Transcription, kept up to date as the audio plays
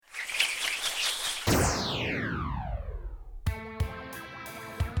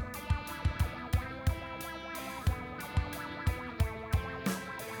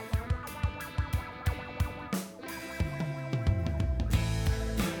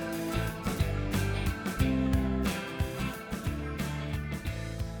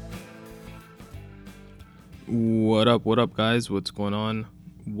What up, guys? What's going on?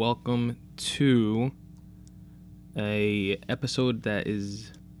 Welcome to a episode that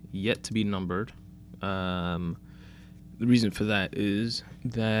is yet to be numbered. The reason for that is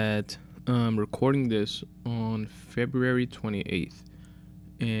that I'm recording this on February 28th,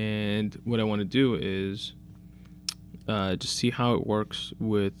 and what I want to do is just see how it works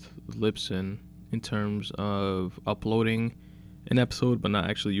with Libsyn in terms of uploading an episode but not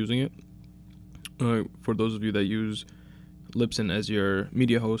actually using it. For those of you that use Libsyn as your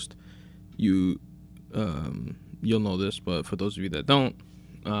media host, you'll know this, but for those of you that don't,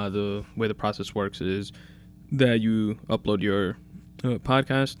 the way the process works is that you upload your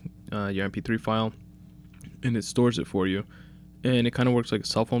podcast, your MP3 file, and it stores it for you, and it kind of works like a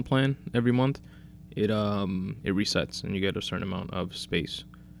cell phone plan. Every month it resets and you get a certain amount of space.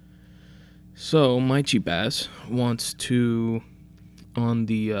 So my cheap ass wants to, on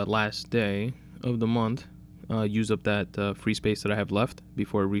the last day of the month, use up that free space that I have left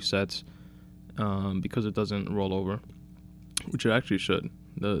before it resets, because it doesn't roll over, which it actually should.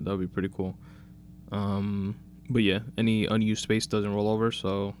 That would be pretty cool. But yeah, any unused space doesn't roll over,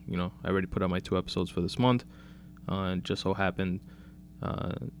 so I already put out my 2 episodes for this month, and just so happened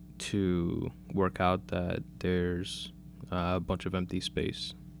to work out that there's a bunch of empty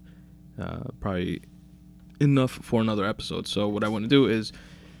space, probably enough for another episode. So what I want to do is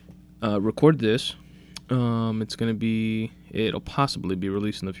record this. It'll possibly be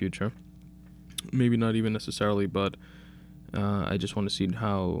released in the future, maybe not even necessarily, but I just want to see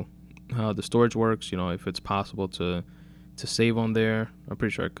how the storage works, if it's possible to save on there. I'm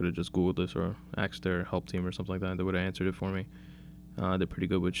pretty sure I could have just Googled this or asked their help team or something like that. They would have answered it for me. They're pretty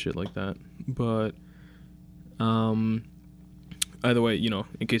good with shit like that. But either way,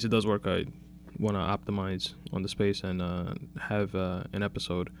 in case it does work, I want to optimize on the space and have an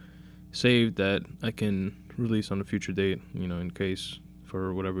episode saved that I can release on a future date, in case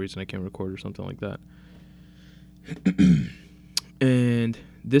for whatever reason I can't record or something like that. And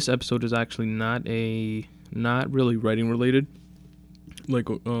this episode is actually not really writing related like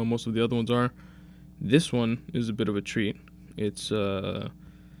most of the other ones are. This one is a bit of a treat. It's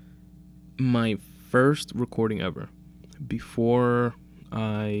my first recording ever, before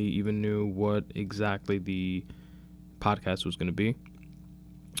I even knew what exactly the podcast was going to be,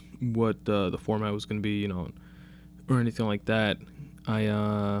 what the format was going to be, or anything like that.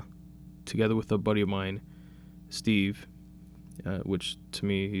 I, together with a buddy of mine, Steve, which to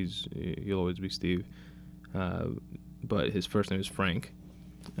me he'll always be Steve, but his first name is Frank.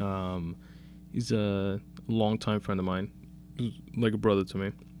 He's a longtime friend of mine, like a brother to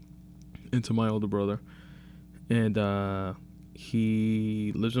me, and to my older brother, and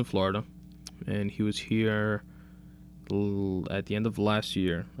he lives in Florida, and he was here at the end of last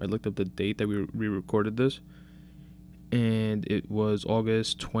year. I looked up the date that we recorded this, and it was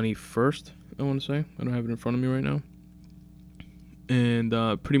August 21st, I want to say. I don't have it in front of me right now. And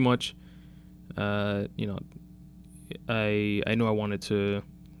pretty much, I knew I wanted to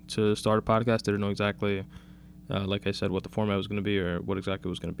start a podcast. I didn't know exactly, like I said, what the format was going to be or what exactly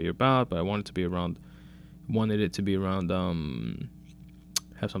it was going to be about, but I wanted it to be around,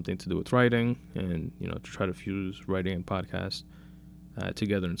 have something to do with writing, and to try to fuse writing and podcast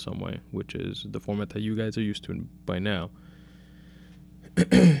together in some way, which is the format that you guys are used to by now.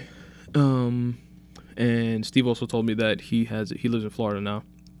 And Steve also told me that he lives in Florida now.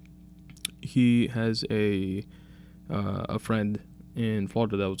 He has a friend in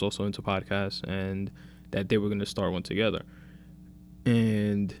Florida that was also into podcasts, and that they were going to start one together.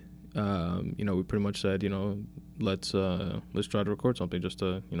 And we pretty much said, let's try to record something, just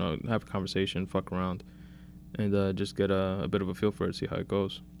to have a conversation, fuck around, and just get a bit of a feel for it, see how it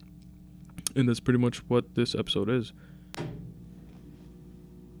goes. And that's pretty much what this episode is.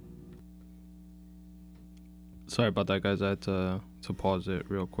 Sorry about that, guys. I had to pause it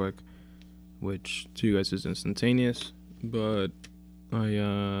real quick, which to you guys is instantaneous, but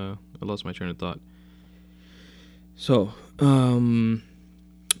I lost my train of thought. So, one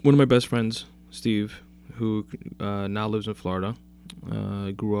of my best friends, Steve, who now lives in Florida,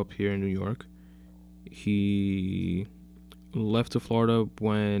 grew up here in New York. He left to Florida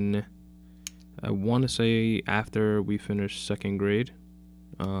when, I want to say, after we finished second grade.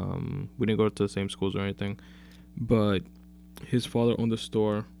 We didn't go to the same schools or anything, but his father owned a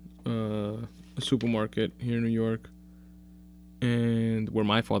store, a supermarket here in New York, and where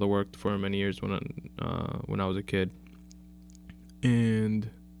my father worked for many years when I was a kid. And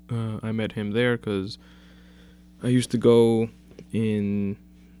I met him there because I used to go in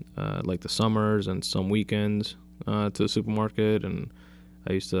like the summers and some weekends to the supermarket, and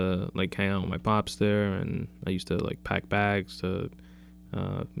I used to like hang out with my pops there, and I used to like pack bags to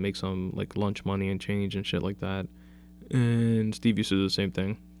make some like lunch money and change and shit like that. And Steve used to do the same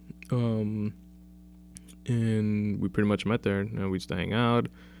thing. Um, and we pretty much met there, and we used to hang out.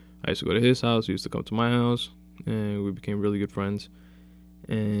 I used to go to his house. He used to come to my house, and we became really good friends.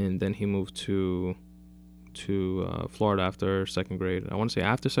 And then he moved to Florida after second grade. I want to say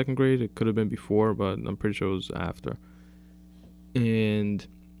after second grade. It could have been before, but I'm pretty sure it was after. And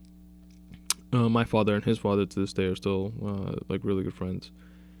my father and his father to this day are still like really good friends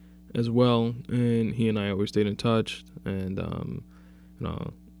as well. And he and I always stayed in touch, and you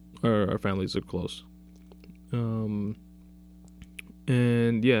know, our families are close. And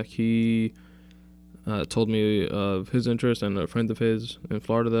yeah, he told me of his interest and a friend of his in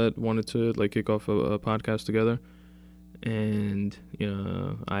Florida that wanted to like kick off a podcast together. And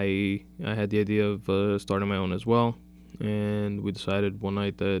I had the idea of starting my own as well. And we decided one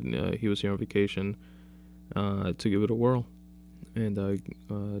night that he was here on vacation to give it a whirl and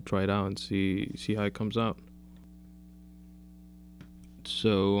try it out and see how it comes out.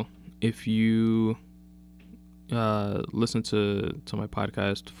 So if you listen to my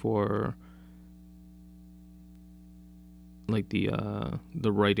podcast for like the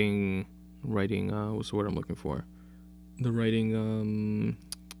writing what's the word I'm looking for, the writing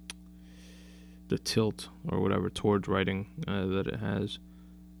the tilt or whatever towards writing that it has,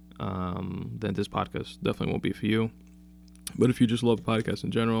 then this podcast definitely won't be for you. But if you just love podcasts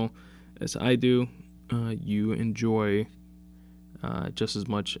in general, as I do, you enjoy just as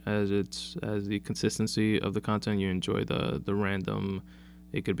much as the consistency of the content. You enjoy the random.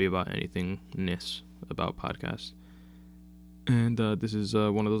 It could be about anything-ness about podcasts. And this is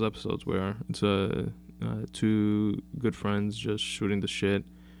one of those episodes where it's two good friends just shooting the shit.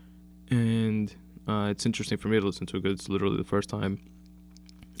 And it's interesting for me to listen to because it's literally the first time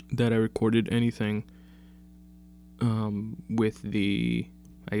that I recorded anything with the,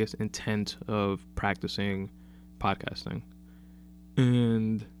 I guess, intent of practicing podcasting.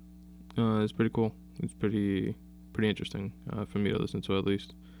 And it's pretty cool. It's pretty interesting for me to listen to, at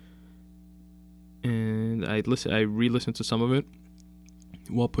least. And I re-listened to some of it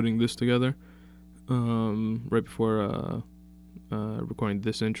while putting this together right before recording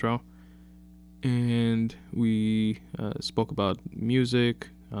this intro. And we spoke about music,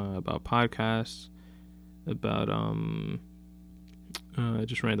 about podcasts, about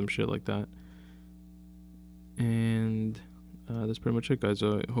just random shit like that. And that's pretty much it, guys.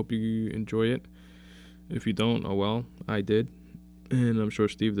 I hope you enjoy it. If you don't, oh well, I did, and I'm sure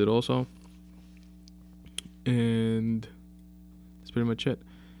Steve did also. And that's pretty much it.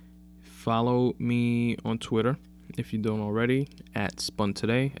 Follow me on Twitter if you don't already at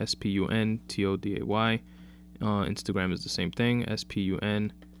SpunToday, SpunToday. Instagram is the same thing,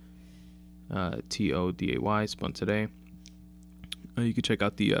 SpunToday, SpunToday. You can check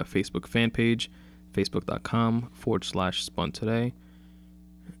out the Facebook fan page, facebook.com/SpunToday,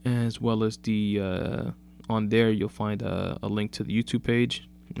 as well as the on there you'll find a link to the YouTube page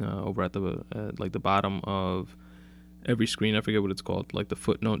over at the like the bottom of every screen. I forget what it's called, like the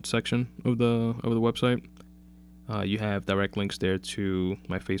footnote section of the website. You have direct links there to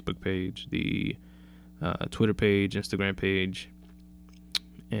my Facebook page, the Twitter page, Instagram page,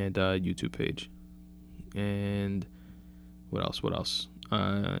 and YouTube page. And what else?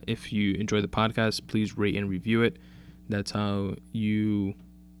 If you enjoy the podcast, please rate and review it. That's how you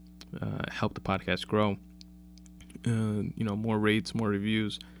help the podcast grow. More rates, more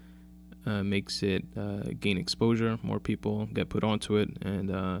reviews makes it gain exposure. More people get put onto it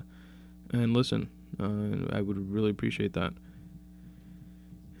and listen. I would really appreciate that.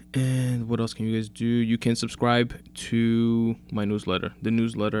 And what else can you guys do? You can subscribe to my newsletter. The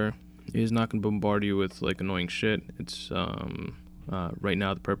newsletter is not going to bombard you with like annoying shit. It's right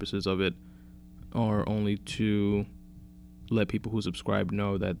now the purposes of it are only to let people who subscribe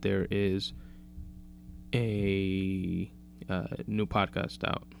know that there is a new podcast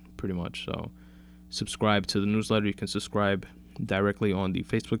out, pretty much. So subscribe to the newsletter. You can subscribe directly on the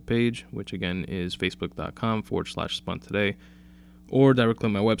Facebook page, which again is facebook.com/SpunToday, or directly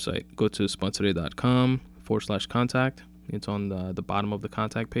on my website. Go to spuntoday.com/contact. It's on the bottom of the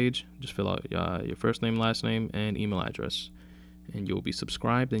contact page. Just fill out your first name, last name, and email address, and you'll be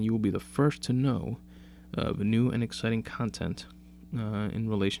subscribed, and you will be the first to know of new and exciting content in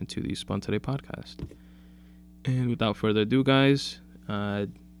relation to the Spun Today podcast. And without further ado, guys,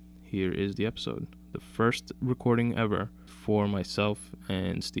 here is the episode. The first recording ever for myself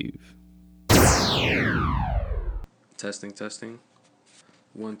and Steve. Testing.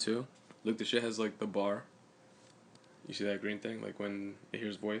 1, 2. Look, the shit has like the bar. You see that green thing? Like when it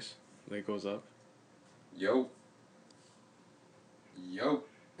hears voice, like it goes up. Yo. Yo.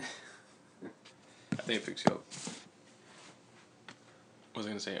 I think it picks you up. What was I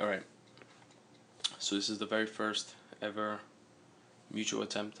gonna say? All right. So this is the very first ever mutual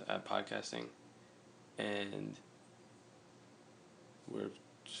attempt at podcasting, and we're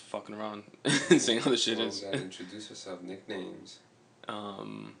just fucking around and saying how the shit is. You gotta introduce yourself. Nicknames.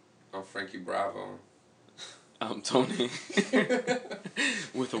 I'm Frankie Bravo. Tony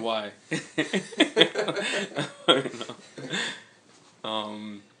with a Y.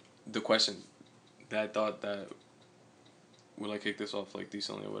 The question that I thought that would like kick this off like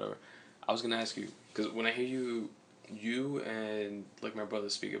decently or whatever. I was gonna ask you because when I hear you and like my brother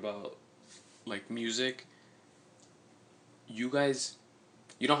speak about like music, you guys,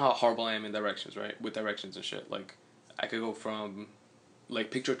 you know how horrible I am in directions, right? With directions and shit. Like I could go from, like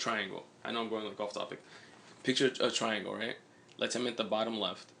picture a triangle. I know I'm going like off topic. Picture a triangle, right? Let's say I'm at the bottom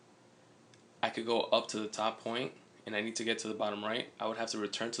left. I could go up to the top point, and I need to get to the bottom right. I would have to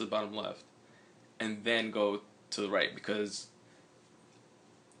return to the bottom left, and then go to the right because.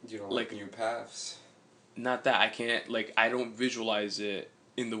 You don't like new paths. Not that I can't like I don't visualize it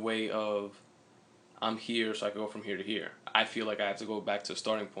in the way of, I'm here so I can go from here to here. I feel like I have to go back to a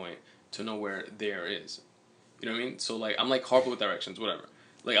starting point to know where there is. You know what I mean? So like I'm like horrible with directions, whatever.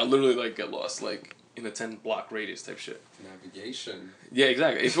 Like I literally like get lost like in a 10-block radius type shit. Navigation. Yeah,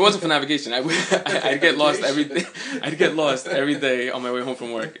 exactly. If it wasn't for navigation, I'd get lost every day. I'd get lost every day on my way home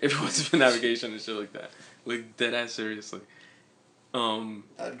from work if it wasn't for navigation and shit like that. Like dead ass seriously.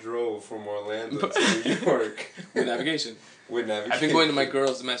 I drove from Orlando to New York with navigation. With navigation. I've been going to my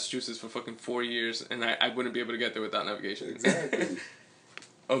girls in Massachusetts for fucking 4 years, and I wouldn't be able to get there without navigation. Exactly.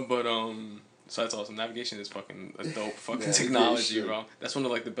 So that's awesome. Navigation is fucking a dope fucking technology, bro. That's one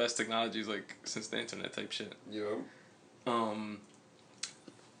of like the best technologies like since the internet type shit. Yeah.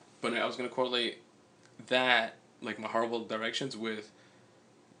 But I was gonna correlate that like my horrible directions with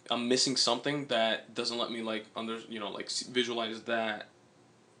I'm missing something that doesn't let me like visualize that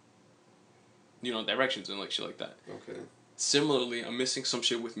directions and like shit like that. Okay. Similarly, I'm missing some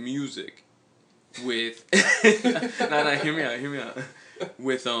shit with music. With no, hear me out.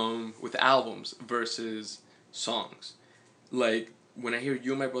 With albums versus songs. Like when I hear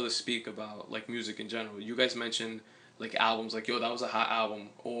you and my brother speak about like music in general, you guys mention like albums like, yo, that was a hot album,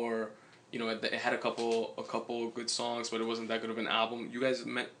 or it had a couple good songs, but it wasn't that good of an album. You guys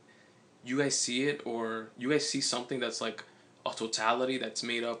see it, or you guys see something that's like a totality that's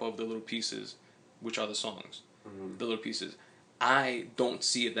made up of the little pieces, which are the songs. Mm-hmm. The little pieces. I don't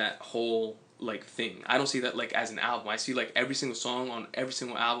see that whole like thing. I don't see that like as an album. I see like every single song on every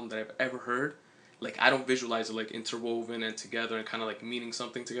single album that I've ever heard. Like I don't visualize it like interwoven and together and kind of like meaning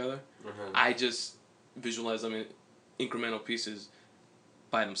something together. Mm-hmm. I just visualize them in incremental pieces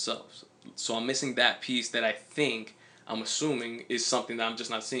by themselves. So I'm missing that piece that I'm assuming is something that I'm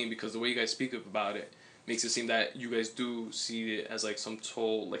just not seeing, because the way you guys speak about it makes it seem that you guys do see it as like some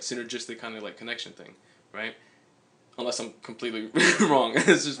total like synergistic kind of like connection thing, right? Unless I'm completely wrong.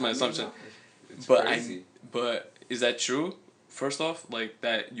 It's just my assumption. It's crazy. But is that true? First off, like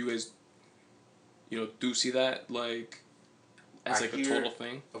that you guys, do see that like as a total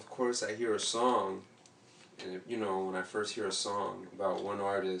thing? Of course, I hear a song, and when I first hear a song about one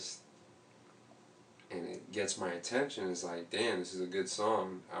artist, and it gets my attention, it's like, damn, this is a good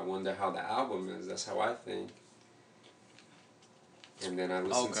song. I wonder how the album is. That's how I think. And then I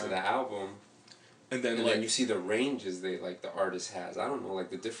listen to the album. And then you see the ranges the artist has. I don't know, like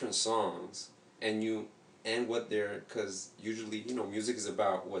the different songs, and what they're, because usually music is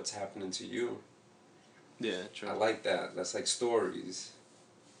about what's happening to you. Yeah, true. I like that. That's like stories.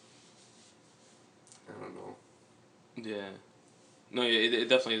 I don't know. Yeah, no, yeah, it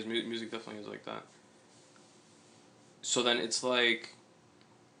definitely is. Music definitely is like that. So then it's like.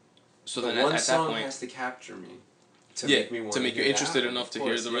 So then one at song that point has to capture me. To make you interested enough to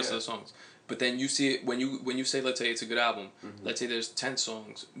hear the rest of the songs. But then you see it when you say, let's say it's a good album. Mm-hmm. Let's say there's 10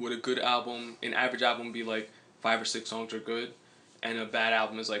 songs. Would a good album, an average album, be like 5 or 6 songs are good, and a bad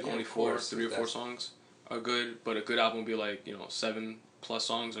album is like only 3 or 4 songs are good, but a good album would be like 7+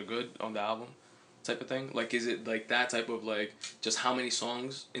 songs are good on the album, type of thing. Like, is it like that type of like just how many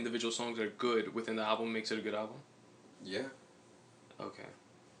songs, individual songs are good within the album makes it a good album? Yeah. Okay.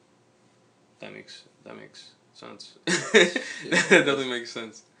 That makes sense. That doesn't make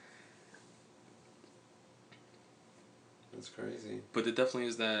sense. That's crazy. But it definitely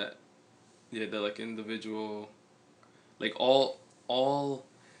is that, the like individual, like all.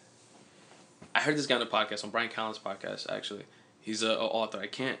 I heard this guy on a podcast, on Brian Callen's podcast, actually. He's an author. I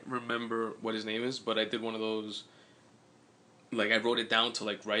can't remember what his name is, but I did one of those like I wrote it down to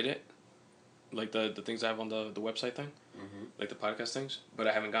like write it, like the things I have on the website thing, like the podcast things, but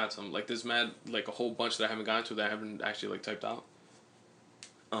I haven't gotten to them. Like there's mad like a whole bunch that I haven't gotten to that I haven't actually like typed out.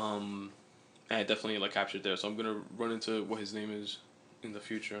 And I definitely like captured there, so I'm gonna run into what his name is in the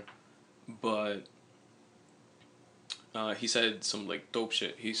future, but. He said some like dope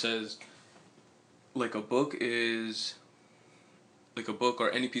shit. He says like a book is like a book or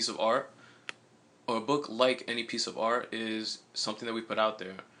any piece of art or a book like any piece of art is something that we put out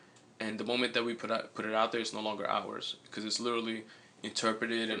there, and the moment that we put it out there, it's no longer ours because it's literally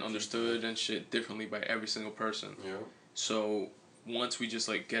interpreted and understood and shit differently by every single person. Yeah. So once we just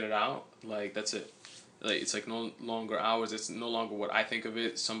like get it out, like that's it. Like it's like no longer ours. It's no longer what I think of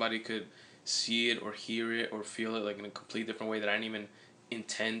it. Somebody could see it or hear it or feel it like in a complete different way that I didn't even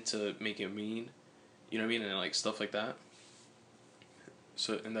intend to make it mean. You know what I mean? And like stuff like that.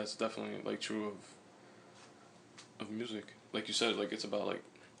 So and that's definitely like true of music. Like you said, like it's about like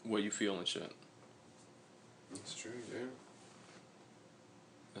what you feel and shit. That's true, yeah.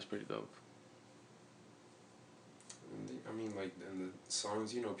 That's pretty dope. I mean, like, and the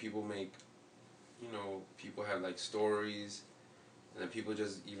songs, you know, people make, you know, people have like stories, and then people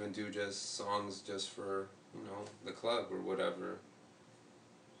just even do just songs just for, you know, the club or whatever.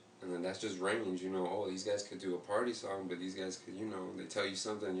 And then that's just range, you know, oh, these guys could do a party song, but these guys could, you know, they tell you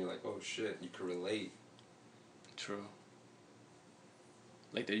something and you're like, oh shit, you could relate. True.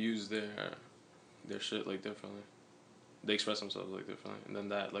 Like they use their shit like differently. They express themselves like differently, and then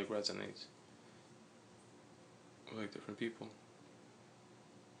that like resonates with like different people.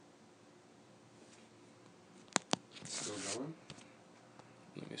 Still going?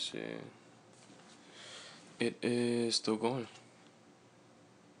 Let me see. It is still going.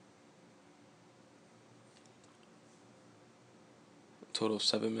 Total of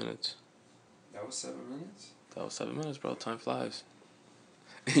 7 minutes. That was 7 minutes? That was 7 minutes, bro. Time flies.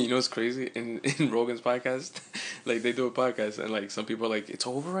 You know what's crazy? In Rogan's podcast, like they do a podcast and like some people are like, it's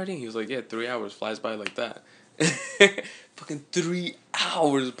over already? He was like, yeah, 3 hours flies by like that. Fucking 3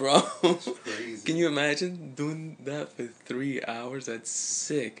 hours, bro. That's crazy. Can you imagine doing that for 3 hours? That's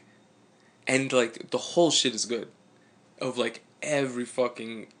sick. And like the whole shit is good. Of like every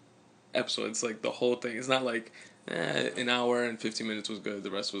fucking episode. It's like the whole thing. It's not like an hour and 15 minutes was good. The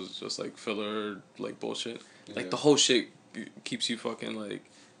rest was just like filler, like bullshit. Like the whole shit keeps you fucking like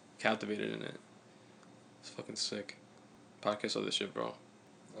captivated in it. It's fucking sick. Podcasts are the shit, bro.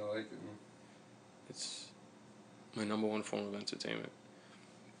 I like it. It's my number one form of entertainment.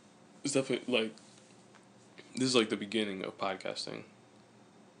 It's definitely like this is like the beginning of podcasting.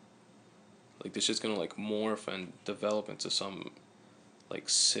 Like this shit's gonna like morph and develop into some like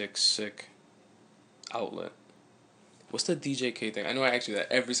sick outlet. What's the DJK thing? I know I ask you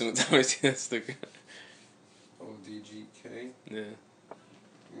that every single time I see that sticker. Oh, DGK? Yeah.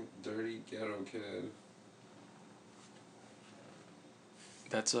 Dirty Ghetto Kid.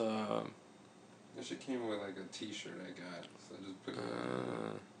 That's That shit came with like a t-shirt I got, so I just put it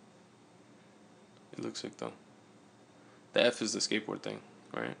on. It looks sick though. The F is the skateboard thing,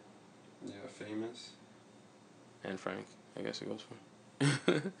 right? Yeah, Famous. And Frank, I guess it goes for.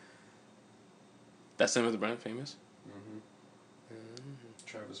 That's the name of the brand, Famous?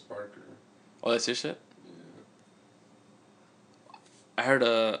 Travis Barker. Oh, that's his shit? Yeah. I heard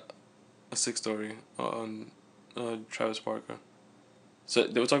a sick story on Travis Barker. So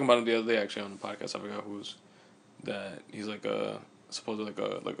they were talking about him the other day actually on the podcast. I forgot who's that. He's like supposedly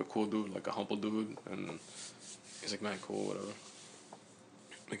like a cool dude, like a humble dude, and he's like man cool, whatever.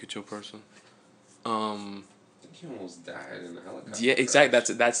 Like a chill person. I think he almost died in a helicopter. Yeah,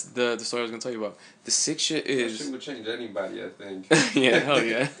 exactly. That's the story I was gonna tell you about. The sick shit is. That shit would change anybody, I think. Yeah, hell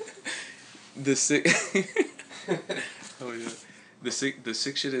yeah. The sick. Oh yeah. The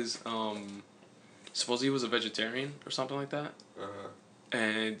sick shit is supposedly he was a vegetarian or something like that.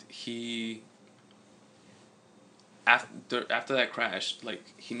 And he after that crash, like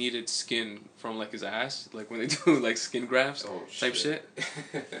he needed skin from like his ass, like when they do like skin grafts type shit.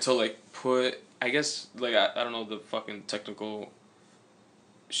 So like put I guess like I don't know the fucking technical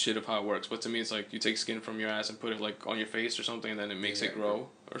shit of how it works, but to me it's like you take skin from your ass and put it like on your face or something, and then it makes it grow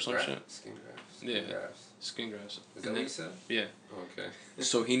or some shit. Skin grafts. Skin grafts. Is that what you said? Yeah. Okay.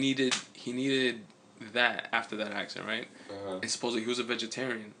 So he needed that after that accident, right? And supposedly he was a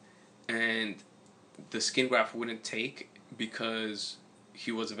vegetarian, and the skin graft wouldn't take because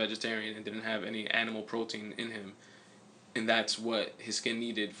he was a vegetarian and didn't have any animal protein in him, and that's what his skin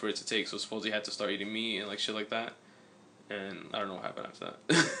needed for it to take. So supposedly he had to start eating meat and like shit like that. And I don't know what happened after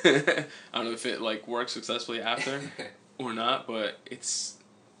that. I don't know if it like worked successfully after or not, but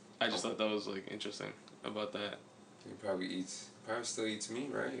I just thought that was like interesting about that He probably still eats meat,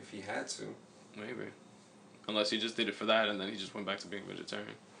 right? If he had to. Maybe. Unless he just did it for that and then he just went back to being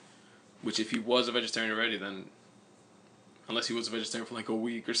vegetarian. Which, if he was a vegetarian already, then. Unless he was a vegetarian for like a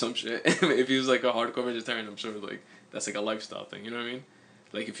week or some shit. If he was like a hardcore vegetarian, I'm sure like that's like a lifestyle thing. You know what I mean?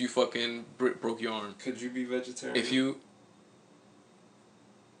 Like if you fucking broke your arm. Could you be vegetarian? If you.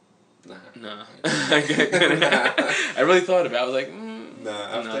 Nah. I really thought about it. I was like, nah,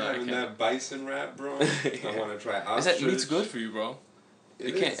 after having that bison wrap, bro, yeah. I want to try ostrich. Is that meat's good for you, bro?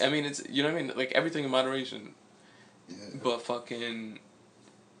 It can't. is. I mean, it's, you know what I mean. Like everything in moderation. Yeah. But fucking.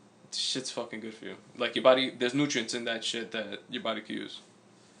 Shit's fucking good for you. Like your body, there's nutrients in that shit that your body can use.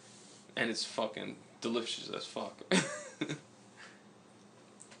 And it's fucking delicious as fuck.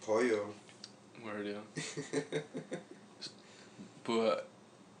 Pollo. Word, yeah. But,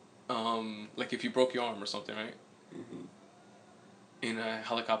 like if you broke your arm or something, right? Mm-hmm. In a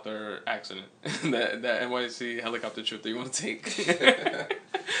helicopter accident, that NYC helicopter trip that you want to take,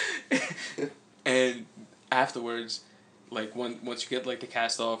 and afterwards, like once you get like the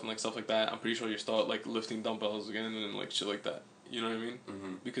cast off and like stuff like that, I'm pretty sure you start like lifting dumbbells again and like shit like that. You know what I mean?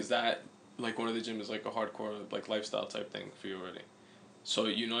 Mm-hmm. Because that, like, going to the gym is like a hardcore like lifestyle type thing for you already. So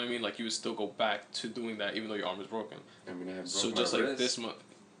you know what I mean? Like you would still go back to doing that even though your arm is broken. I mean, I broke So my just like wrist this month.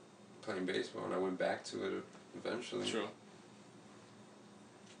 playing baseball, and I went back to it eventually. True.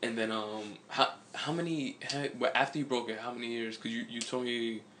 And then how many after you broke it, how many years? Cause you told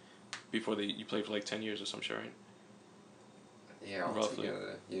me before that you played for like 10 years or some shit, right? Yeah, Roughly.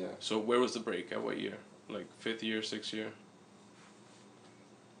 altogether, yeah. So where was the break? At what year? Like 5th year, 6th year?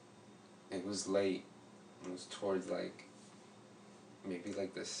 It was late. It was towards like maybe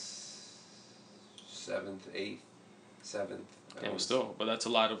like the 7th, 8th, 7th. Yeah, still, but that's a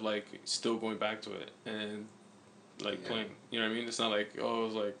lot of like still going back to it and like playing. You know what I mean? It's not like, oh,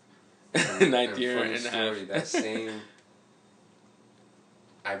 it was like ninth year and a half. That same.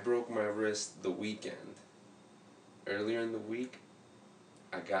 I broke my wrist the weekend. Earlier in the week,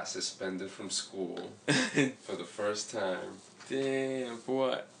 I got suspended from school for the first time. Damn, for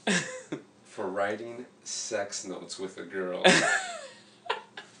what? For writing sex notes with a girl.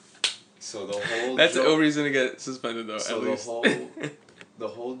 So the whole That's joke, no reason to get suspended though. so at least the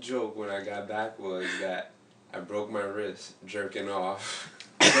whole joke when I got back was that I broke my wrist jerking off.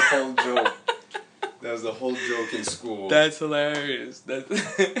 The whole joke. That was the whole joke in school. That's hilarious.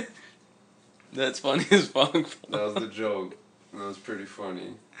 That's funny as fuck. That was the joke. That was pretty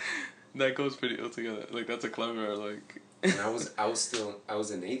funny. That goes pretty ill together. Like that's a clever like. And I was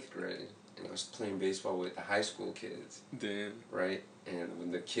in 8th grade and I was playing baseball with the high school kids. Damn. Right? And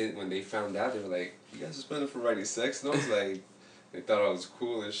when they found out, they were like, "You got suspended for writing sex notes?" Like, they thought I was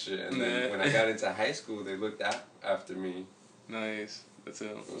cool and shit. And then when I got into high school, they looked after me. Nice. That's it.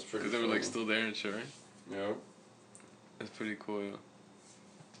 It was pretty. Because they were like still there and shit, right? Yeah. That's pretty cool. Yeah.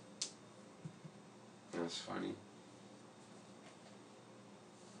 That's funny.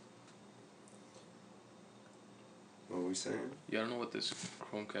 What were we saying? Yeah, I don't know what this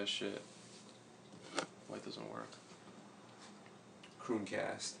Chromecast shit. Why it doesn't work.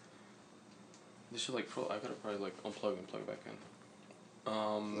 Chromecast. This should like I gotta probably like unplug and plug back in.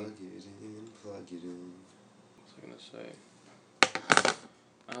 Plug it in, plug it in. What was I gonna say?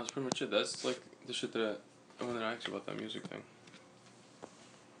 That's pretty much it. That's like the shit that I wanted to ask you about that music thing.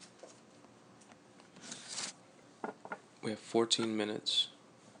 We have 14 minutes.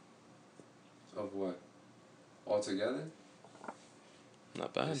 Of what? Altogether?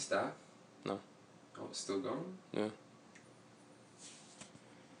 Not bad. Did it stop? No. Oh, it's still going? Yeah.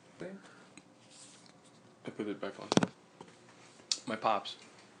 There? I put it back on. My pops.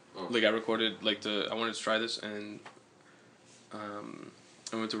 Oh. Like I recorded like I wanted to try this and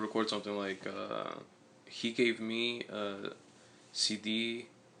I went to record something like he gave me a CD.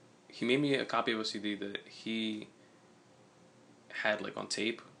 He made me a copy of a CD that he had like on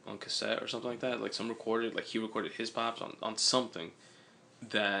tape, on cassette or something like that. Like he recorded his pops on something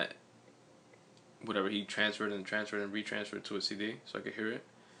that whatever he transferred and retransferred to a CD so I could hear it.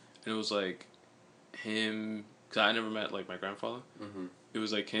 And it was like him, cause I never met like my grandfather. Mm-hmm. It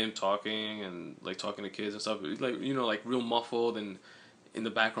was like him talking and like talking to kids and stuff. Like like real muffled and in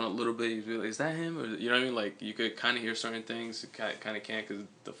the background a little bit. You'd be like, is that him? Or you know what I mean? Like you could kind of hear certain things. You kind of can't because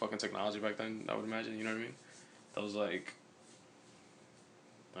the fucking technology back then. I would imagine. You know what I mean? That was like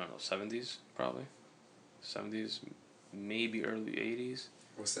I don't know, 70s probably, 70s, maybe early 80s.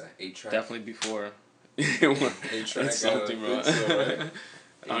 What's that? 8-track? Definitely before. 8-track. That's something, bro. So, right?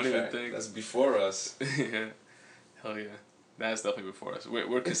 I don't even think. That's before us. Yeah. Hell yeah. That's definitely before us.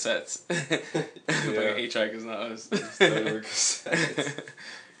 We're cassettes. Yeah. Fucking 8-track is not us. We're cassettes.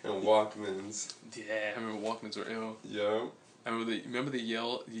 And Walkmans. Yeah, I remember Walkmans were ill. Yo. I remember the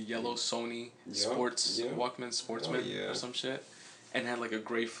yellow Sony sports Walkman Sportsman or some shit, and had like a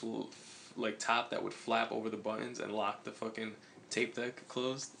gray like top that would flap over the buttons and lock the fucking tape deck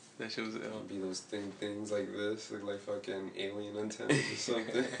closed. That shit was ill. It'd be those things like this, look like fucking alien antennas or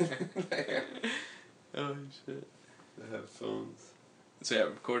something. Oh shit. The headphones. So yeah, I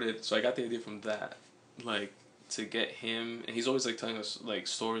recorded. So I got the idea from that, like to get him, and he's always like telling us like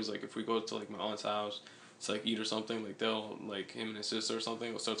stories. Like if we go to like my aunt's house to like eat or something, like they'll like him and his sister or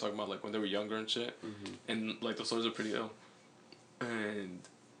something will start talking about like when they were younger and shit, and like the stories are pretty ill, and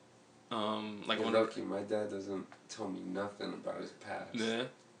like You're lucky. My dad doesn't tell me nothing about his past. Yeah.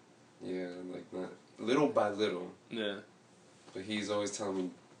 Yeah, like not little by little. Yeah. But he's always telling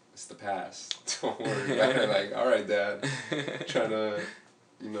me it's the past. Don't worry about it. Like, all right, Dad. Trying to,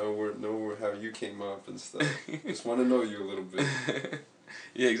 know how you came up and stuff. Just want to know you a little bit.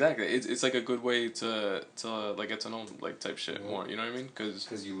 Yeah, exactly. It's like a good way to like get to know like type shit more. You know what I mean?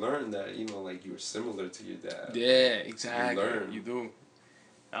 Because you learn that like you were similar to your dad. Yeah, exactly. You learn. You do.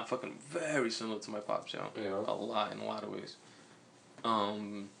 I'm fucking very similar to my pops, yo. Yeah. A lot in a lot of ways.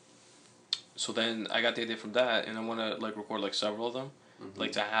 So then I got the idea from that, and I want to like record like several of them,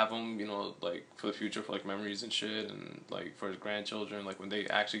 like to have them, like for the future, for like memories and shit, and like for his grandchildren, like when they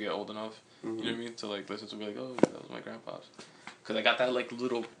actually get old enough, you know what I mean, to like listen to be like, oh, that was my grandpa's, because I got that like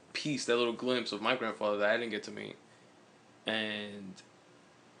little piece, that little glimpse of my grandfather that I didn't get to meet, and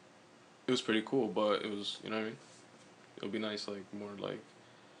it was pretty cool, but it was, you know what I mean, it would be nice, like more like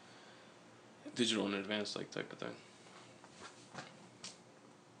digital and advanced like type of thing.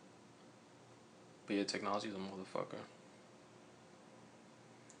 But yeah, technology is a motherfucker.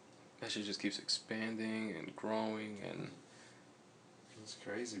 That shit just keeps expanding and growing and... It's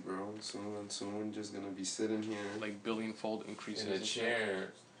crazy, bro. Soon we're just gonna be sitting here... Like billion-fold increases in a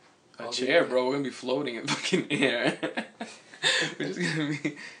chair. A chair, bro. We're gonna be floating in fucking air. We're just gonna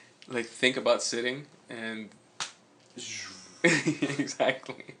be... Like, think about sitting and...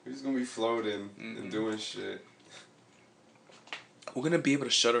 Exactly. We're just gonna be floating and doing shit. We're gonna be able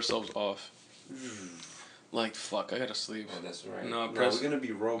to shut ourselves off. Like, fuck, I gotta sleep. Oh, that's right. No, we're gonna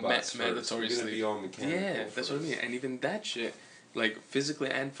be robots mandatory first. We're gonna be all mechanical that's first. what I mean. And even that shit, like, physically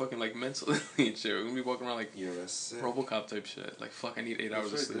and fucking, like, mentally and shit. We're gonna be walking around like that's sick. RoboCop type shit. Like, fuck, I need 8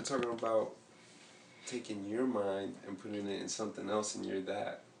 hours of sleep. They're talking about taking your mind and putting it in something else and you're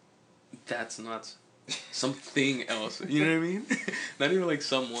that. That's nuts. Something else. You know what I mean? Not even, like,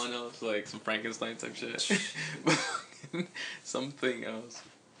 someone else, like, some Frankenstein type shit. But something else.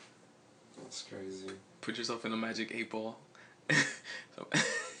 That's crazy. Put yourself in a magic 8-ball.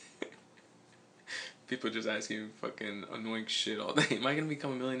 People just ask you fucking annoying shit all day. Am I gonna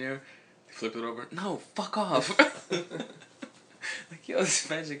become a millionaire? They flip it over. No, fuck off. Like, yo, this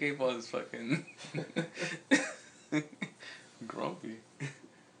magic 8-ball is fucking grumpy.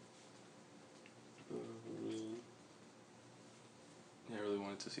 Yeah, I really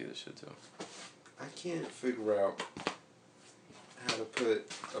wanted to see this shit too. I can't figure out how to put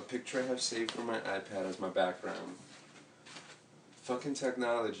a picture I have saved from my iPad as my background. Fucking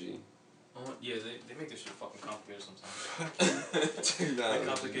technology. Yeah, they make this shit fucking complicated sometimes. Technology. They're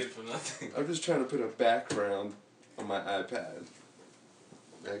complicated for nothing. I'm just trying to put a background on my iPad.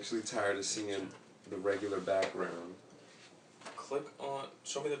 I'm actually tired of seeing the regular background. Click on...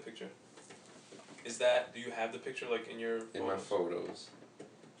 Show me the picture. Do you have the picture, like, in your photos? In my photos.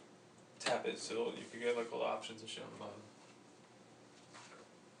 Tap it, so you can get, like, all the options and shit on the bottom.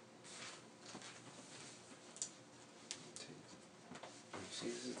 See,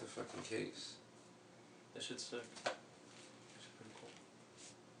 this is the fucking case. That shit's sick. That shit's pretty cool.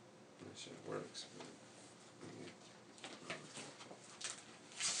 That shit works, but...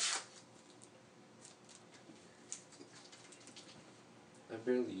 I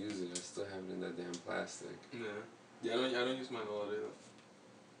barely use it. I still have it in that damn plastic. Yeah, I don't use mine a lot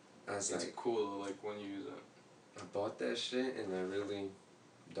either. It's like cool, like, when you use it. I bought that shit and I really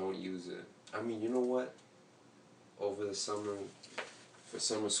don't use it. I mean, you know what? Over the summer, for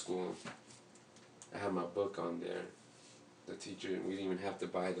summer school, I had my book on there. The teacher, we didn't even have to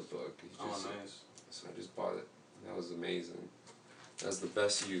buy the book. Nice. So I just bought it. That was amazing. That was the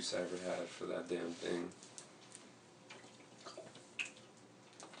best use I ever had for that damn thing.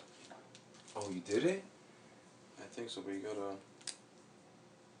 Oh, you did it? I think so, but you gotta...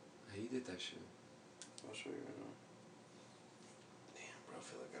 How you did that shit? I'll show you right now. Damn, bro, I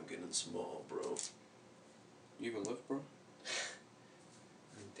feel like I'm getting small, bro. You even lift, bro?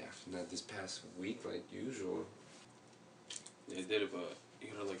 Definitely not this past week like usual. Yeah, I did it, but you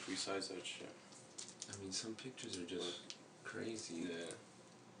gotta, like, resize that shit. I mean, some pictures are just crazy. Yeah.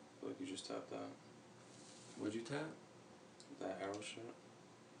 feel like you just tapped that. What'd you tap? That arrow shit.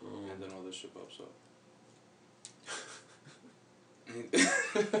 And then all this shit pops up.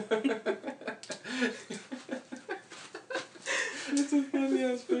 It's a funny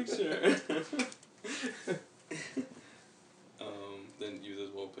ass picture. Then use as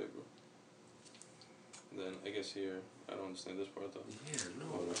wallpaper. Then I guess here, I don't understand this part though. Yeah,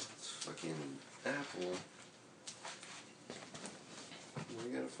 no, it's fucking Apple.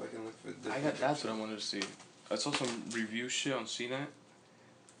 You gotta fucking look for different That's what I wanted to see. I saw some review shit on CNET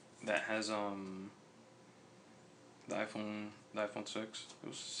that has the iPhone 6. It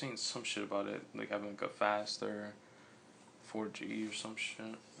was saying some shit about it, like having like a faster 4G or some shit. I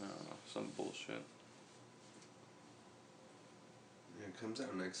don't know, some bullshit. Yeah, it comes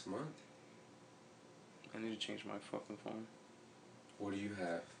out next month. I need to change my fucking phone. What do you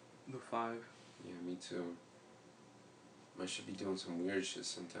have? The 5. Yeah, me too. I should be doing some weird shit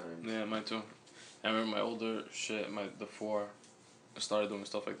sometimes. Yeah, mine too. I remember my older shit, the 4. I started doing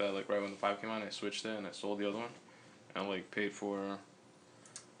stuff like that, like right when the 5 came out, I switched it and I sold the other one. And like paid for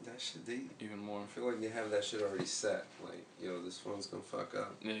that shit, even more. I feel like they have that shit already set. Like, yo, this phone's gonna fuck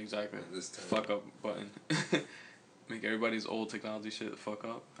up. Yeah, exactly. This time. Fuck up button. Make everybody's old technology shit fuck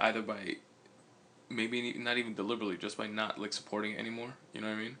up. Either by maybe not even deliberately, just by not like supporting it anymore. You know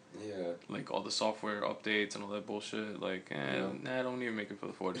what I mean? Yeah. Like all the software updates and all that bullshit. Like, nah, don't even make it for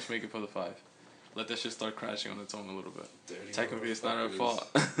the 4. Just make it for the 5. Let that shit start crashing on its own a little bit. Dirty Technically, it's not our fault.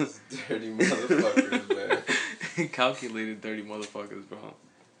 Dirty motherfuckers, man. Calculated dirty motherfuckers, bro.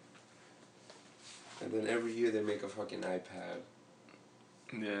 And then every year they make a fucking iPad.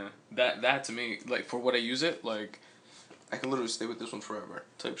 Yeah, that to me, like for what I use it, like I can literally stay with this one forever,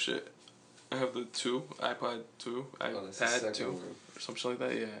 type shit. I have the iPod 2, iPad 2, or some shit like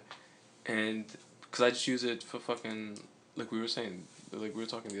that, yeah. And, because I just use it for fucking, like we were saying, like we were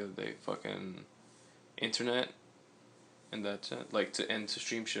talking the other day, fucking internet, and that's it. Like, to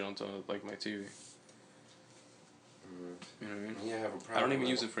stream shit onto, like, my TV. You know what I mean? Yeah, I have a problem. I don't even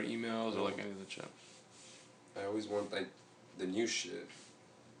use it for emails or, like, any of that shit. I always want, like, the new shit.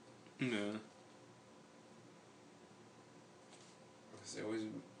 Yeah. Because they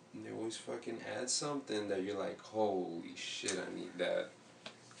always fucking add something that you're like, holy shit, I need that.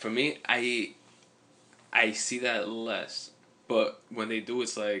 For me, I see that less, but when they do,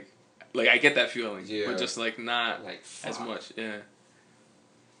 it's like I get that feeling, but just like not like as much, yeah.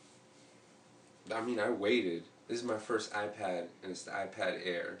 I mean, I waited. This is my first iPad, and it's the iPad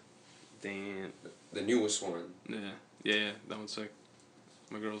Air. Damn. The newest one. Yeah, that one's sick.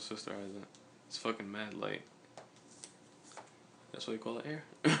 My girl's sister has it. It's fucking mad light. That's why they call it Air.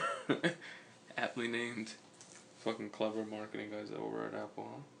 Aptly named. Fucking clever marketing guys over at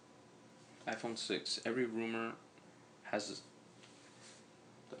Apple, huh? iPhone 6. Every rumor has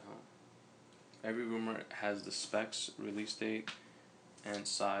the specs, release date, and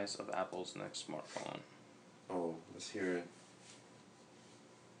size of Apple's next smartphone. Oh, let's hear it.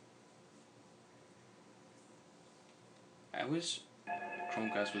 I wish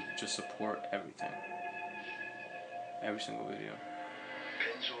Chromecast would just support everything. Every single video.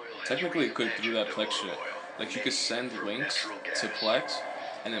 Technically, it could through that Plex shit. Like, you could send links to Plex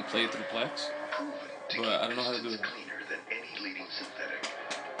and then play it through Plex. But I don't know how to do that.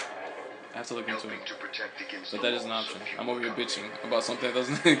 I have to look into it. But that is an option. I'm over here bitching about something that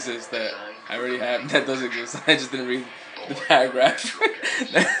doesn't exist that I already have that does exist. I just didn't read the paragraph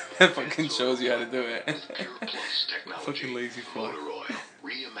that fucking shows you how to do it. Fucking lazy fuck.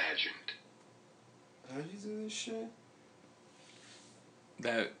 How'd you do this shit?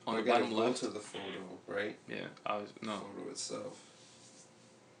 That on the I gotta bottom go left. to the photo, right? Yeah, no. The photo itself.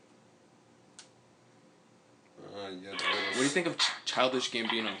 Yeah. What do you think of Childish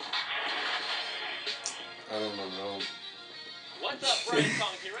Gambino? I don't know. What's up, Brian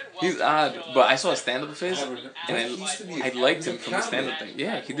He's odd, but I saw a stand-up of his, and I liked him from the stand-up thing.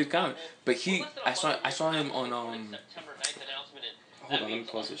 Yeah, he did comedy, but I saw him on Hold on, let me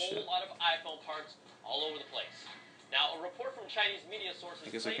pause this shit. All over the place. Now, a report from Chinese media sources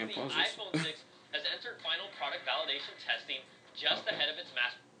claims the iPhone 6 has entered final product validation testing just ahead of its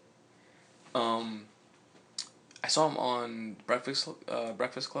mass. I saw him on Breakfast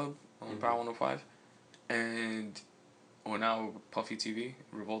Club on Power 105, or now Puffy TV,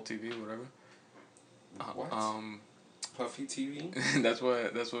 Revolt TV, whatever. What? Puffy TV? that's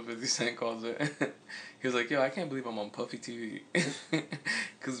what 50 Cent calls it. He was like, yo, I can't believe I'm on Puffy TV.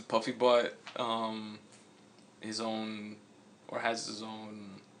 Because Puffy bought his own, or has his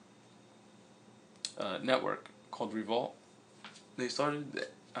own network called Revolt. They started,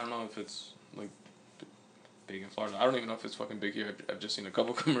 I don't know if it's like big in Florida. I don't even know if it's fucking big here. I've just seen a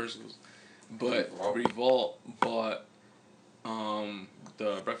couple commercials. But Revolt bought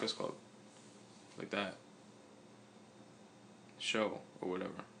the Breakfast Club. Like that show or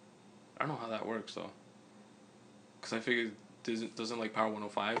whatever. I don't know how that works though. Cause I figured doesn't like Power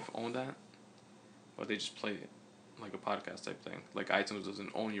 105 own that, but they just play it like a podcast type thing. Like iTunes doesn't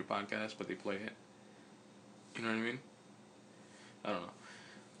own your podcast, but they play it. You know what I mean? I don't know.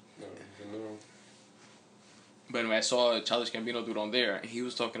 No. But anyway, I saw a Childish Gambino dude on there, and he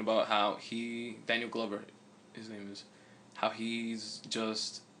was talking about how Daniel Glover, his name is, how he's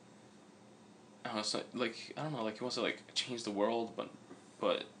just, I don't know, so, like, I don't know, like, he wants to, like, change the world,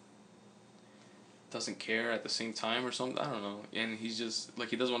 but doesn't care at the same time or something, I don't know, and he's just, like,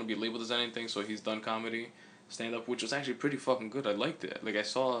 he doesn't want to be labeled as anything, so he's done comedy, stand-up, which was actually pretty fucking good, I liked it, like, I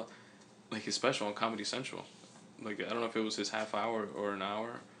saw, like, his special on Comedy Central, like, I don't know if it was his half hour or an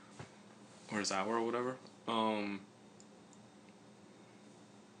hour, or his hour or whatever,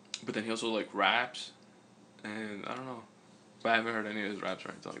 but then he also, like, raps, and I don't know, but I haven't heard any of his raps or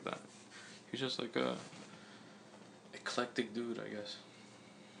anything like that. He's just like a eclectic dude, I guess.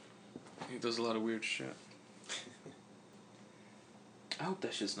 He does a lot of weird shit. I hope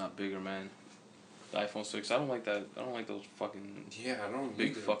that shit's not bigger, man. The iPhone 6. I don't like that. I don't like those fucking I don't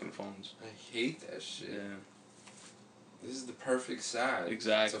big either. fucking phones. I hate that shit. Yeah. This is the perfect size.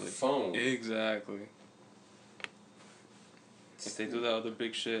 Exactly. It's a phone. Exactly. If they do that other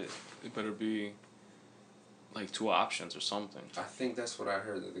big shit, it better be like 2 options or something. I think that's what I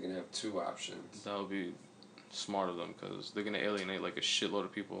heard, that they're gonna have 2 options. That would be smart of them, because they're gonna alienate like a shitload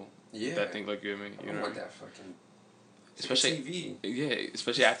of people. Yeah. That think like you and me. I don't want that fucking. Especially TV. Yeah,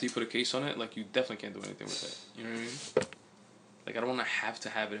 especially after you put a case on it, like you definitely can't do anything with it. You know what I mean? Like I don't want to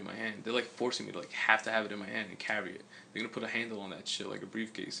have it in my hand. They're like forcing me to like have to have it in my hand and carry it. They're gonna put a handle on that shit like a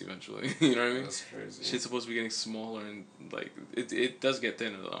briefcase eventually. You know what I mean? That's crazy. Shit's supposed to be getting smaller and like it does get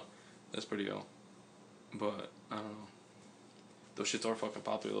thinner though. That's pretty ill. But I don't know. Those shits are fucking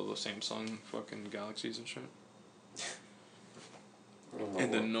popular though. Those Samsung fucking Galaxies and shit.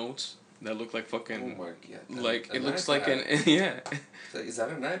 And the Notes that look like fucking. Oh my god. Like it looks iPad. like an yeah. Is that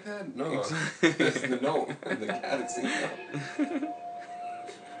an iPad? No. Exactly. It's the Note. The Galaxy Note.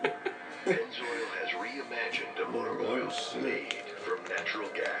 Pennzoil has reimagined a motor oil made from natural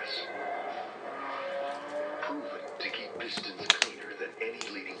gas. Proven to keep pistons cleaner than any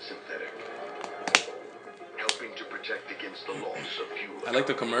leading synthetic. Helping to protect against the loss of fuel. I like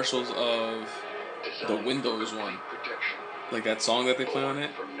the commercials of the Windows one. Protection. Like that song that they play on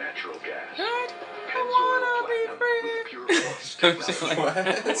it. From natural gas. I wanna be free. Something like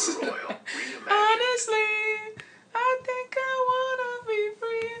that. Honestly, I think I wanna be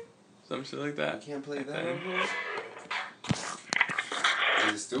free. Some shit like that. You can't play that on here?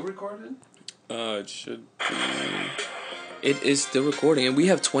 Is it still recorded? It should be. It is still recording, and we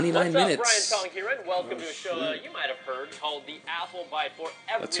have 29 minutes. What's up, Brian Tong here, and welcome to a show you might have heard called the Apple Bite for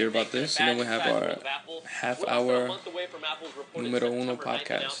Everything. Let's hear about this, and then we have our half-hour numero uno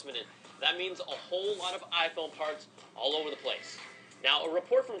podcast. That means a whole lot of iPhone parts all over the place. Now, a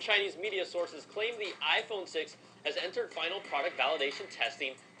report from Chinese media sources claim the iPhone 6 has entered final product validation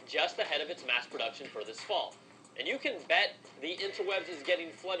testing just ahead of its mass production for this fall. And you can bet the interwebs is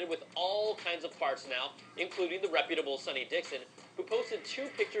getting flooded with all kinds of parts now, including the reputable Sonny Dixon, who posted 2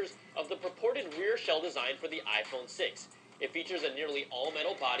 pictures of the purported rear shell design for the iPhone 6. It features a nearly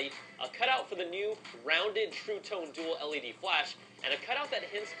all-metal body, a cutout for the new rounded True Tone dual LED flash, and a cutout that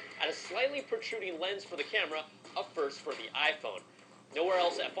hints at a slightly protruding lens for the camera, a first for the iPhone. Nowhere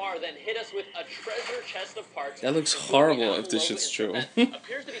else FR then hit us with a treasure chest of parts. That looks horrible if this shit's true.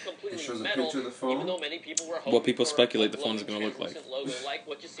 Appears to be completely It shows a metal, picture of the phone? even though many people were hoping What people for speculate the a phone's gonna look like. translucent logo like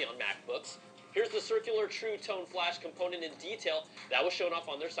what you see on MacBooks. Here's the circular True Tone flash component in detail that was shown off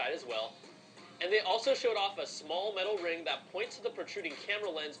on their side as well. And they also showed off a small metal ring that points to the protruding camera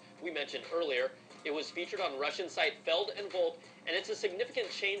lens we mentioned earlier. It was featured on Russian site Feld and Volk, and it's a significant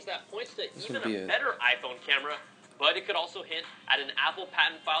change that points to even a better iPhone camera, but it could also hint at an Apple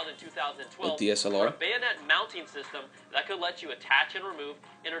patent filed in 2012 A DSLR? for a bayonet mounting system that could let you attach and remove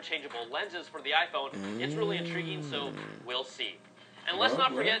interchangeable lenses for the iPhone. It's really intriguing, so we'll see. And let's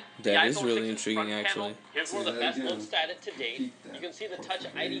not forget the That is iPhone really 6's intriguing, front actually. panel. Here's one of the best looks at it to date. You can see the Touch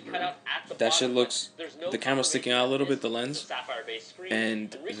ID cutout at the That bottom. shit looks. There's no The camera's sticking out a little bit, the lens. sapphire-based screen.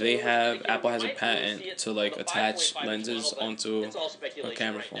 And recently they have. leaked Apple has a might patent see it to on like the attach 5.5 lenses model, but onto it's all a speculation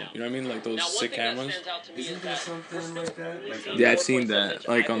camera right phone. now. You know what I mean? Like those Now, one sick thing that cameras. stands out to me Isn't is there that something we're like still that? only Like seeing Yeah, I've seen 4.7 that, inch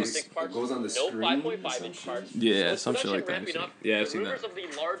like, on iPhone the- 6 parts, It goes on the no screen 5.5 or inch some parts. Yeah, With some shit production like that. ramping up, Yeah, I've the seen rumors that. of the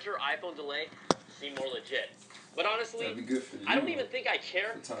larger iPhone delay seem more legit. But honestly, That'd be good for you. I don't even think I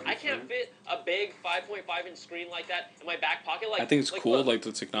care. Photographer. I can't fit a big 5.5-inch screen like that in my back pocket. Like I think it's cool, look, like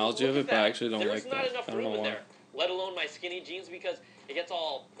the technology of look it, at but I that. actually don't There's like not that. enough I don't room know in why. there, let alone my skinny jeans, because it gets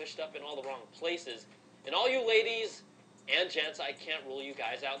all pushed up in all the wrong places. And all you ladies and gents, I can't rule you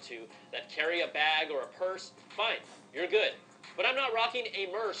guys out too, that carry a bag or a purse, fine, you're good. But I'm not rocking a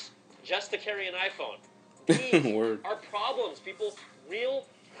Merce just to carry an iPhone. These Word. are problems, people, real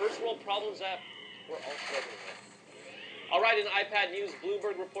first world problems that we're all struggling with. All right, in iPad news,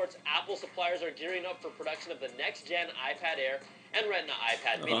 Bloomberg reports Apple suppliers are gearing up for production of the next-gen iPad Air and Retina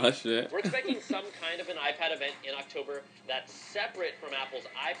iPad Mini. Oh, shit. We're expecting some kind of an iPad event in October that's separate from Apple's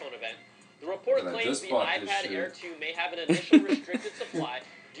iPhone event. The report And I claims just the bought this iPad shit. Air 2 may have an initial restricted supply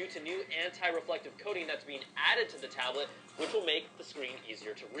due to new anti-reflective coating that's being added to the tablet, which will make the screen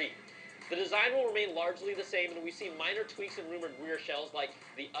easier to read. The design will remain largely the same, and we see minor tweaks in rumored rear shells like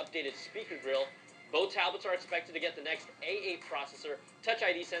the updated speaker grille. Both tablets are expected to get the next A8 processor, Touch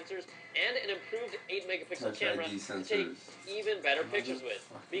ID sensors, and an improved 8-megapixel Touch camera ID to take sensors. even better pictures with.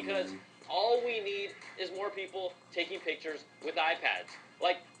 Because all we need is more people taking pictures with iPads.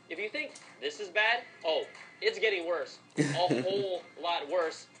 Like, if you think this is bad, oh, it's getting worse. A whole lot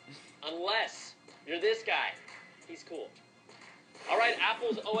worse. Unless you're this guy. He's cool. All right,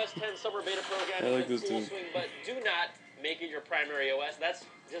 Apple's OS X summer beta program I like is this in full dude. swing, but do not make it your primary OS. That's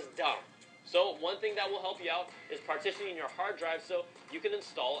just dumb. So one thing that will help you out is partitioning your hard drive so you can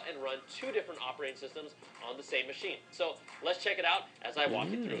install and run 2 different operating systems on the same machine. So let's check it out as I walk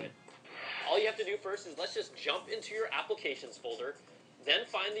you through it. All you have to do first is let's just jump into your applications folder, then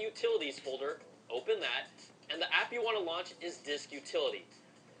find the utilities folder, open that, and the app you want to launch is Disk Utility.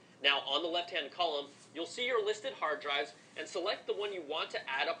 Now on the left-hand column, you'll see your listed hard drives and select the one you want to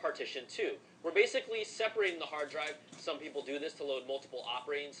add a partition to. We're basically separating the hard drive. Some people do this to load multiple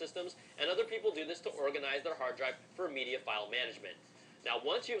operating systems, and other people do this to organize their hard drive for media file management. Now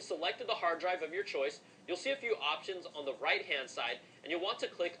once you've selected the hard drive of your choice, you'll see a few options on the right-hand side, and you'll want to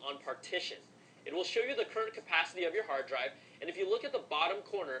click on Partition. It will show you the current capacity of your hard drive, and if you look at the bottom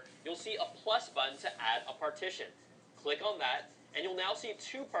corner, you'll see a plus button to add a partition. Click on that, and you'll now see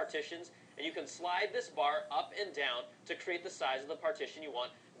 2 partitions, and you can slide this bar up and down to create the size of the partition you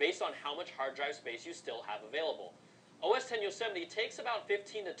want based on how much hard drive space you still have available. OS X Yosemite takes about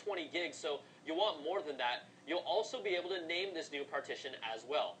 15 to 20 gigs, so you want more than that. You'll also be able to name this new partition as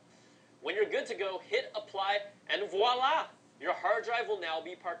well. When you're good to go, hit apply, and voila! Your hard drive will now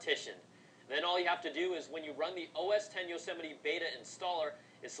be partitioned. Then all you have to do is when you run the OS X Yosemite beta installer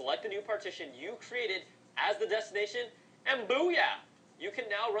is select the new partition you created as the destination, and booyah! You can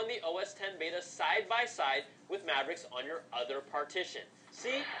now run the OS X beta side by side with Mavericks on your other partition.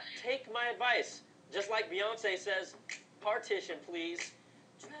 See? Take my advice. Just like Beyonce says, partition, please.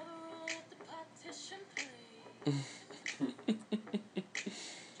 Travel with the partition, please.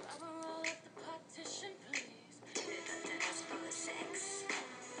 Travel with the partition, please.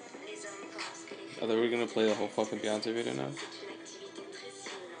 I thought we were gonna play the whole fucking Beyonce video now.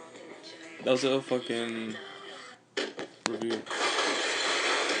 That was a fucking review.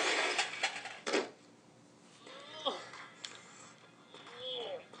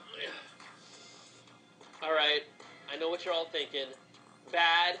 Alright, I know what you're all thinking.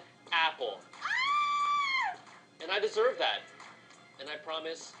 Bad apple. And I deserve that. And I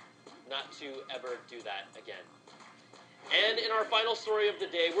promise not to ever do that again. And in our final story of the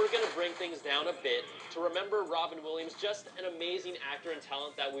day, we're going to bring things down a bit to remember Robin Williams, just an amazing actor and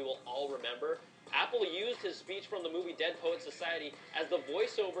talent that we will all remember. Apple used his speech from the movie Dead Poets Society as the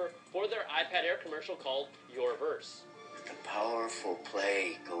voiceover for their iPad Air commercial called Your Verse. The powerful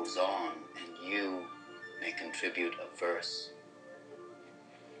play goes on, and you may contribute a verse.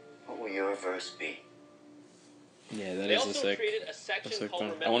 What will your verse be? Yeah, that They is a also sick. created a section sick called thing.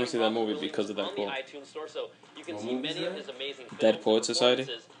 I Remembering wanna see that Robin movie Williams because of that on quote. the iTunes store, so you can What see movie many is of that? his amazing films Dead and Poets Society?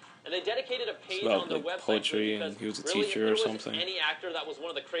 performances. And they dedicated a page about, on their like, website poetry, because and he was a really, teacher if or there was something. any actor that was one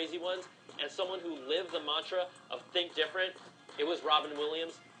of the crazy ones and someone who lived the mantra of think different, it was Robin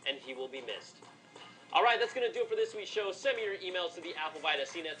Williams, and he will be missed. All right, that's going to do it for this week's show. Send me your emails to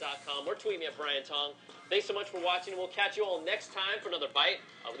theapplebite@cnet.com or tweet me at Brian Tong. Thanks so much for watching, and we'll catch you all next time for another bite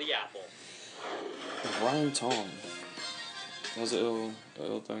of the apple. Brian Tong. That was an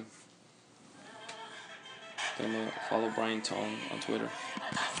ill thing. Gonna follow Brian Tong on Twitter.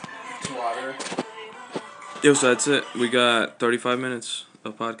 Water. Yo, so that's it. We got 35 minutes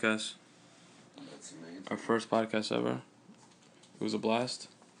of podcast. That's amazing. Our first podcast ever. It was a blast.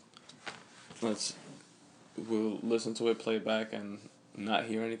 We'll listen to it, play it back, and not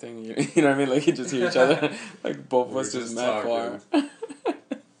hear anything. You know what I mean? Like, you just hear each other. Like, both of We're us just just mad far. talking.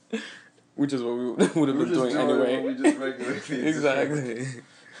 which is what we would have been doing anyway. We just regularly Exactly.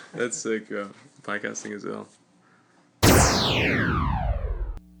 That's sick, yo. Podcasting is ill.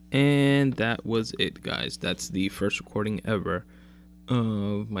 And that was it, guys. That's the first recording ever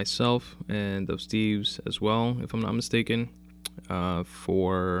of myself and of Steve's as well, if I'm not mistaken,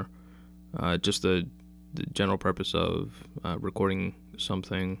 for just the general purpose of recording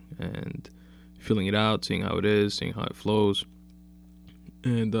something and feeling it out, seeing how it is, seeing how it flows,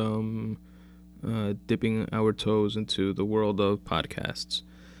 and dipping our toes into the world of podcasts.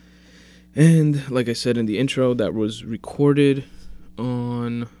 And like I said in the intro, that was recorded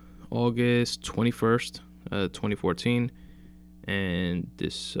on August 21st, 2014, and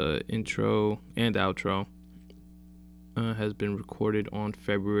this intro and outro has been recorded on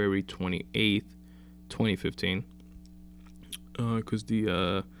February 28th, 2015, because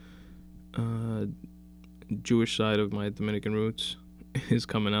the Jewish side of my Dominican roots is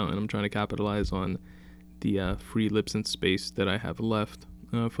coming out, and I'm trying to capitalize on the free lips and space that I have left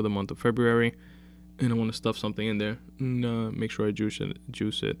for the month of February, and I want to stuff something in there and make sure I juice it,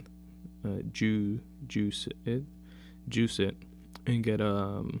 and get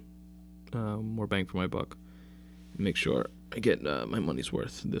more bang for my buck. Make sure I get my money's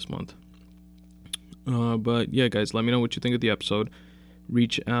worth this month. But yeah, guys, let me know what you think of the episode.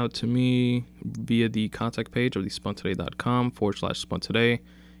 Reach out to me via the contact page of the spuntoday.com/spuntoday.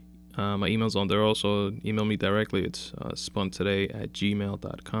 My email's on there also. Email me directly. It's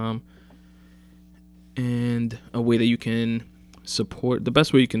spuntoday@gmail.com. And a way that you can support, the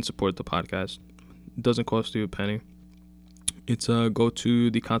best way you can support the podcast, it doesn't cost you a penny. It's go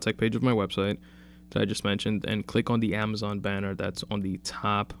to the contact page of my website that I just mentioned and click on the Amazon banner that's on the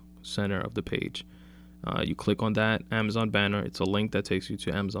top center of the page. You click on that Amazon banner. It's a link that takes you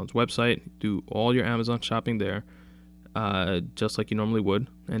to Amazon's website. Do all your Amazon shopping there, just like you normally would,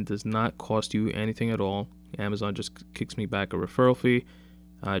 and does not cost you anything at all. Amazon just kicks me back a referral fee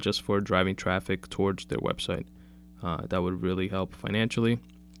just for driving traffic towards their website. That would really help financially.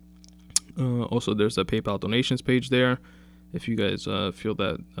 Also, there's a PayPal donations page there if you guys feel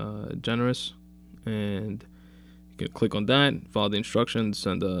that generous, and you can click on that, follow the instructions,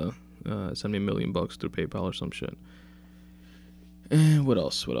 send me $1 million through PayPal or some shit. And what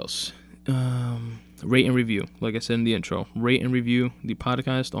else? Rate and review. Like I said in the intro, rate and review the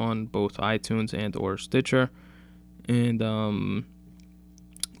podcast on both iTunes and or Stitcher. And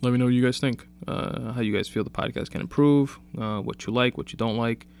let me know what you guys think. How you guys feel the podcast can improve. What you like, what you don't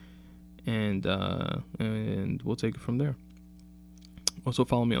like, and we'll take it from there. Also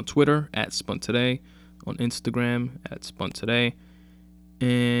follow me on Twitter @SpunToday, on Instagram @SpunToday,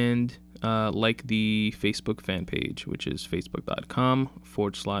 and like the Facebook fan page, which is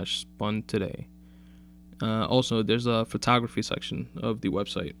facebook.com/SpunToday. Also, there's a photography section of the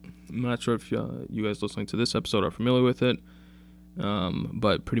website. I'm not sure if you guys listening to this episode are familiar with it,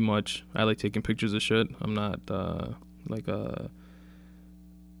 but pretty much I like taking pictures of shit. I'm not like a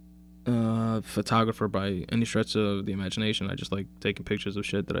photographer by any stretch of the imagination. I just like taking pictures of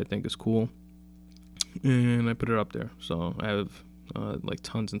shit that I think is cool, and I put it up there. So I have like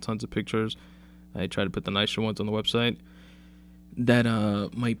tons and tons of pictures. I try to put the nicer ones on the website that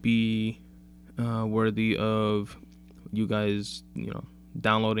might be worthy of you guys,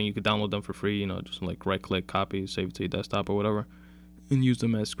 downloading. You could download them for free, just like right click, copy, save it to your desktop or whatever, and use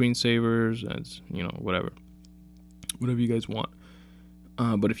them as screensavers, as whatever you guys want.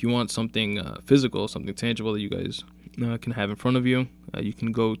 But if you want something physical, something tangible that you guys can have in front of you, you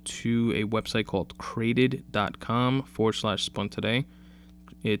can go to a website called Crated.com/SpunToday.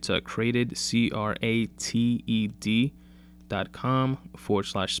 It's Crated,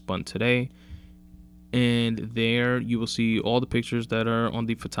 CRATED.com/SpunToday. And there you will see all the pictures that are on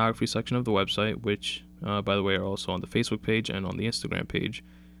the photography section of the website, which, by the way, are also on the Facebook page and on the Instagram page.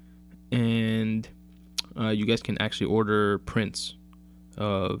 And you guys can actually order prints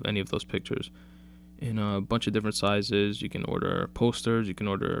of any of those pictures in a bunch of different sizes. You can order posters, you can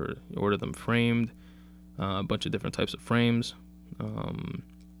order them framed, a bunch of different types of frames,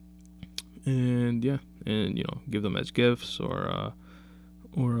 and give them as gifts or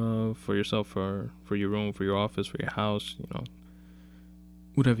for yourself, for your room, for your office, for your house,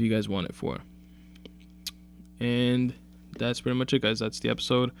 whatever you guys want it for. And that's pretty much it, guys. That's the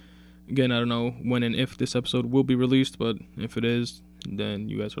episode. Again, I don't know when and if this episode will be released, but if it is, then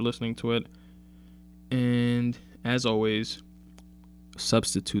you guys are listening to it. And as always,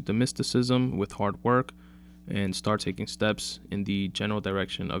 substitute the mysticism with hard work and start taking steps in the general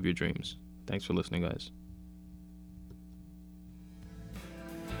direction of your dreams. Thanks for listening, guys.